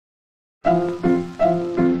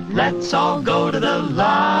Let's all go to the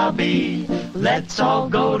lobby. Let's all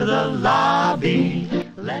go to the lobby.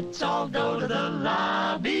 Let's all go to the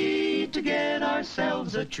lobby to get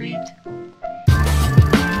ourselves a treat.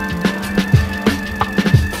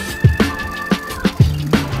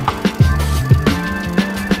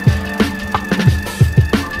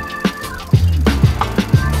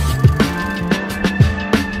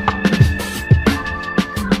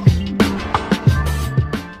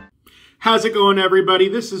 How's it going, everybody?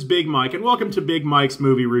 This is Big Mike, and welcome to Big Mike's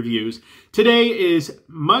Movie Reviews. Today is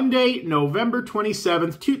Monday, November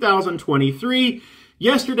 27th, 2023.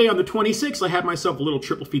 Yesterday, on the 26th, I had myself a little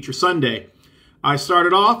triple feature Sunday. I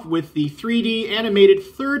started off with the 3D animated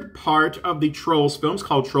third part of the Trolls films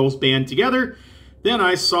called Trolls Band Together. Then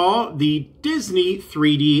I saw the Disney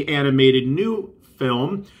 3D animated new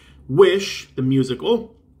film, Wish, the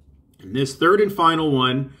musical. And this third and final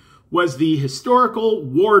one was the historical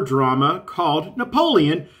war drama called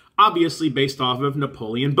Napoleon, obviously based off of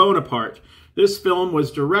Napoleon Bonaparte. This film was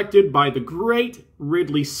directed by the great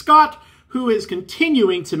Ridley Scott, who is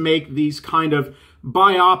continuing to make these kind of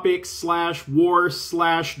biopic slash war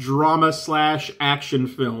slash drama slash action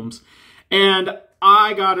films. And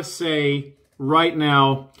I gotta say right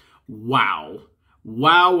now, wow.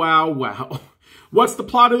 Wow, wow, wow. What's the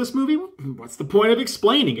plot of this movie? What's the point of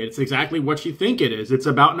explaining it? It's exactly what you think it is. It's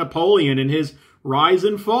about Napoleon and his rise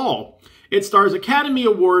and fall. It stars Academy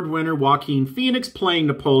Award winner Joaquin Phoenix playing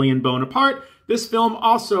Napoleon Bonaparte. This film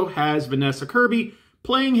also has Vanessa Kirby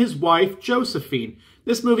playing his wife, Josephine.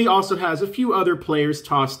 This movie also has a few other players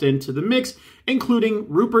tossed into the mix, including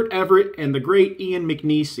Rupert Everett and the great Ian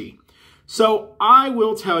McNeice. So I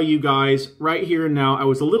will tell you guys right here and now, I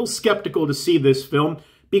was a little skeptical to see this film,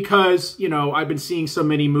 because, you know, I've been seeing so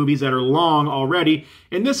many movies that are long already,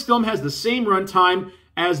 and this film has the same runtime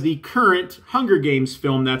as the current Hunger Games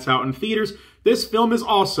film that's out in theaters. This film is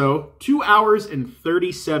also 2 hours and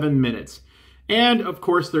 37 minutes. And, of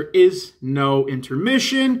course, there is no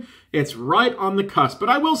intermission. It's right on the cusp. But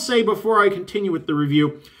I will say, before I continue with the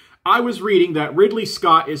review, I was reading that Ridley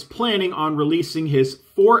Scott is planning on releasing his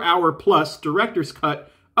 4-hour-plus director's cut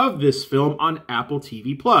of this film on Apple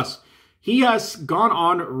TV+. He has gone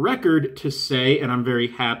on record to say, and I'm very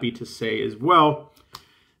happy to say as well,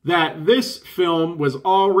 that this film was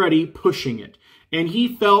already pushing it. And he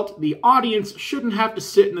felt the audience shouldn't have to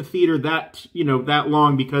sit in the theater that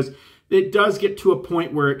long, because it does get to a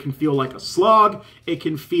point where it can feel like a slog, it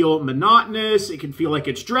can feel monotonous, it can feel like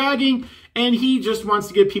it's dragging, and he just wants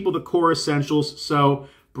to give people the core essentials. So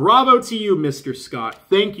bravo to you, Mr. Scott.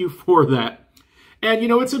 Thank you for that. And, you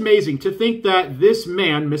know, it's amazing to think that this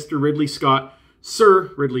man, Mr. Ridley Scott,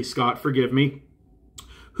 Sir Ridley Scott, forgive me,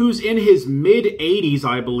 who's in his mid-80s,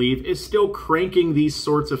 I believe, is still cranking these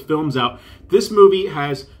sorts of films out. This movie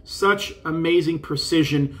has such amazing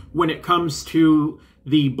precision when it comes to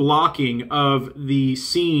the blocking of the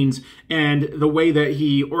scenes and the way that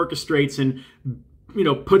he orchestrates and, you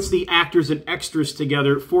know, puts the actors and extras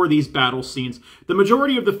together for these battle scenes. The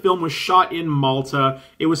majority of the film was shot in Malta.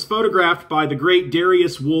 It was photographed by the great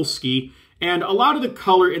Dariusz Wolski, and a lot of the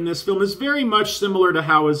color in this film is very much similar to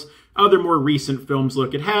how his other more recent films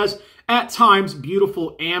look. It has, at times,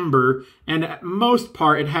 beautiful amber, and at most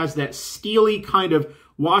part, it has that steely kind of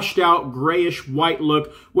washed out grayish white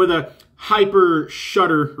look with a hyper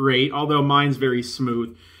shutter rate, although mine's very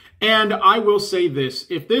smooth. And I will say this,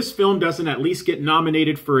 if this film doesn't at least get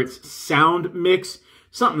nominated for its sound mix,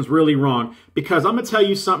 something's really wrong. Because I'm going to tell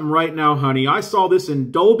you something right now, honey. I saw this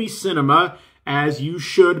in Dolby Cinema, as you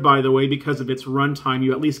should, by the way, because of its runtime.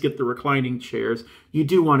 You at least get the reclining chairs. You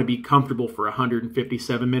do want to be comfortable for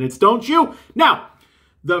 157 minutes, don't you? Now,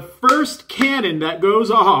 the first cannon that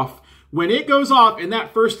goes off, when it goes off and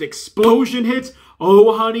that first explosion hits,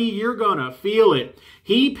 oh, honey, you're going to feel it.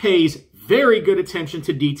 He pays very good attention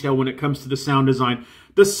to detail when it comes to the sound design.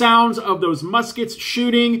 The sounds of those muskets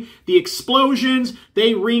shooting, the explosions,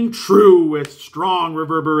 they ring true with strong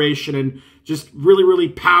reverberation and just really, really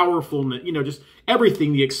powerful, you know, just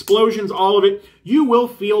everything, the explosions, all of it. You will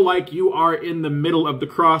feel like you are in the middle of the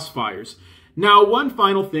crossfires. Now, one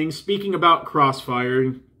final thing, speaking about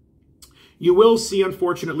crossfire, you will see,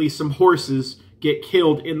 unfortunately, some horses get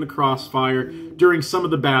killed in the crossfire during some of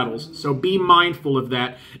the battles. So be mindful of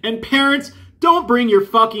that. And parents, don't bring your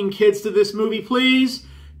fucking kids to this movie, please.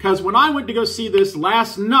 Because when I went to go see this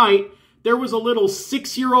last night, there was a little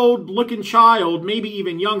 6-year-old looking child, maybe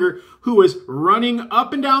even younger, who was running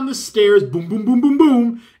up and down the stairs, boom, boom, boom, boom,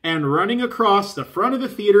 boom, and running across the front of the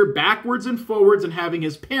theater backwards and forwards and having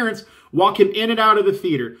his parents walk him in and out of the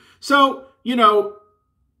theater. So, you know,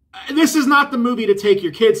 This is not the movie to take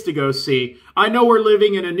your kids to go see. I know we're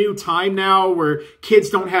living in a new time now where kids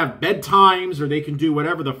don't have bedtimes or they can do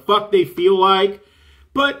whatever the fuck they feel like.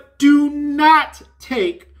 But do not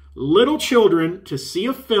take little children to see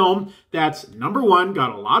a film that's, number one,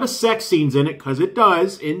 got a lot of sex scenes in it, because it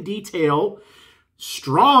does, in detail,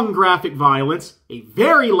 strong graphic violence, a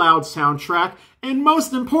very loud soundtrack, and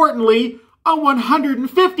most importantly, a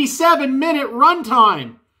 157-minute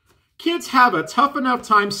runtime. Kids have a tough enough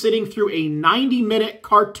time sitting through a 90-minute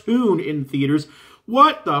cartoon in theaters.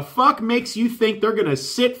 What the fuck makes you think they're going to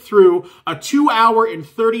sit through a 2-hour and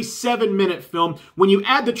 37-minute film? When you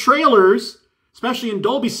add the trailers, especially in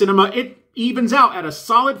Dolby Cinema, it evens out at a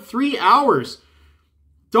solid 3 hours.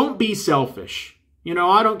 Don't be selfish. You know,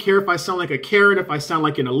 I don't care if I sound like a Karen, if I sound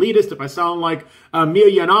like an elitist, if I sound like a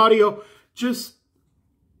millionario. Just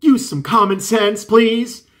use some common sense,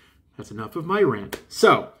 please. That's enough of my rant.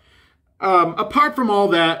 So, apart from all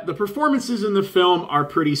that, the performances in the film are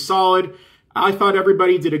pretty solid. I thought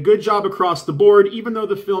everybody did a good job across the board. Even though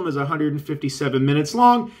the film is 157 minutes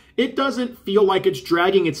long, it doesn't feel like it's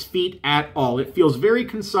dragging its feet at all. It feels very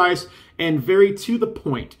concise and very to the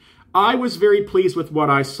point. I was very pleased with what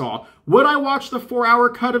I saw. Would I watch the 4-hour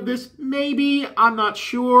cut of this? Maybe. I'm not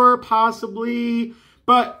sure. Possibly.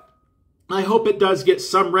 But I hope it does get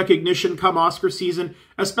some recognition come Oscar season,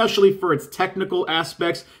 especially for its technical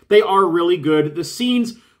aspects. They are really good. The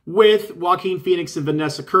scenes with Joaquin Phoenix and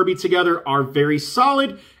Vanessa Kirby together are very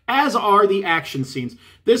solid, as are the action scenes.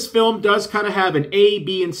 This film does kind of have an A,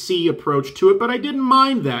 B, and C approach to it, but I didn't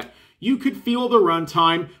mind that. You could feel the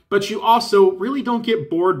runtime, but you also really don't get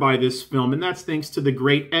bored by this film, and that's thanks to the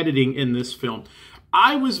great editing in this film.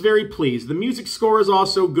 I was very pleased. The music score is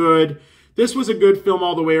also good. This was a good film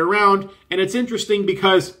all the way around, and it's interesting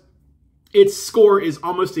because its score is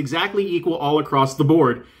almost exactly equal all across the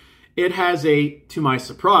board. It has to my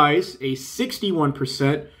surprise, a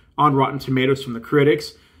 61% on Rotten Tomatoes from the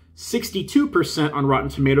critics, 62% on Rotten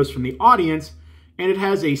Tomatoes from the audience, and it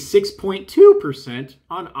has a 6.2%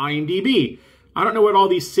 on IMDb. I don't know what all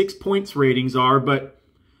these 6 points ratings are, but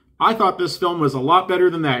I thought this film was a lot better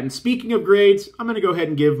than that. And speaking of grades, I'm going to go ahead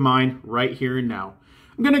and give mine right here and now.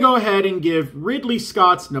 I'm going to go ahead and give Ridley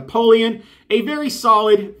Scott's Napoleon a very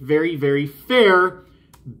solid, very, very fair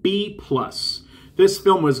B+. This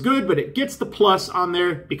film was good, but it gets the plus on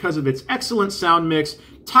there because of its excellent sound mix,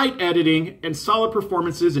 tight editing, and solid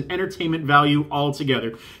performances and entertainment value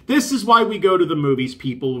altogether. This is why we go to the movies,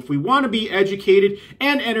 people. If we want to be educated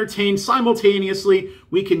and entertained simultaneously,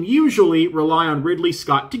 we can usually rely on Ridley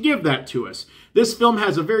Scott to give that to us. This film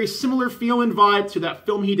has a very similar feel and vibe to that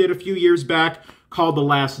film he did a few years back called The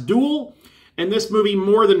Last Duel. And this movie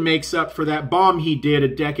more than makes up for that bomb he did a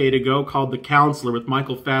decade ago called The Counselor with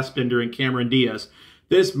Michael Fassbender and Cameron Diaz.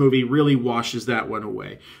 This movie really washes that one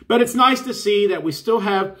away. But it's nice to see that we still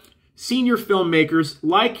have senior filmmakers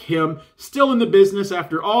like him still in the business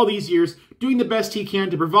after all these years, doing the best he can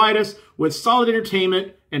to provide us with solid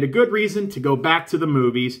entertainment and a good reason to go back to the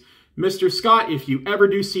movies. Mr. Scott, if you ever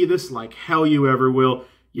do see this, like hell you ever will,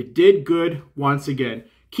 you did good once again.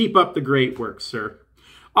 Keep up the great work, sir.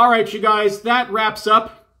 All right, you guys, that wraps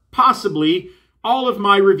up possibly all of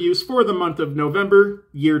my reviews for the month of November,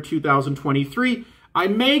 year 2023. I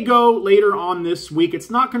may go later on this week. It's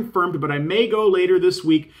not confirmed, but I may go later this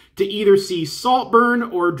week to either see Saltburn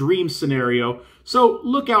or Dream Scenario. So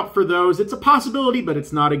look out for those. It's a possibility, but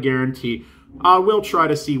it's not a guarantee. I will try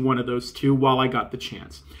to see one of those two while I got the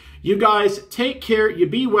chance. You guys, take care. You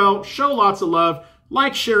be well. Show lots of love.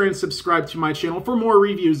 Like, share, and subscribe to my channel for more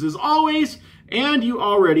reviews as always. And you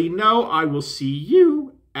already know I will see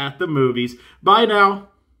you at the movies. Bye now.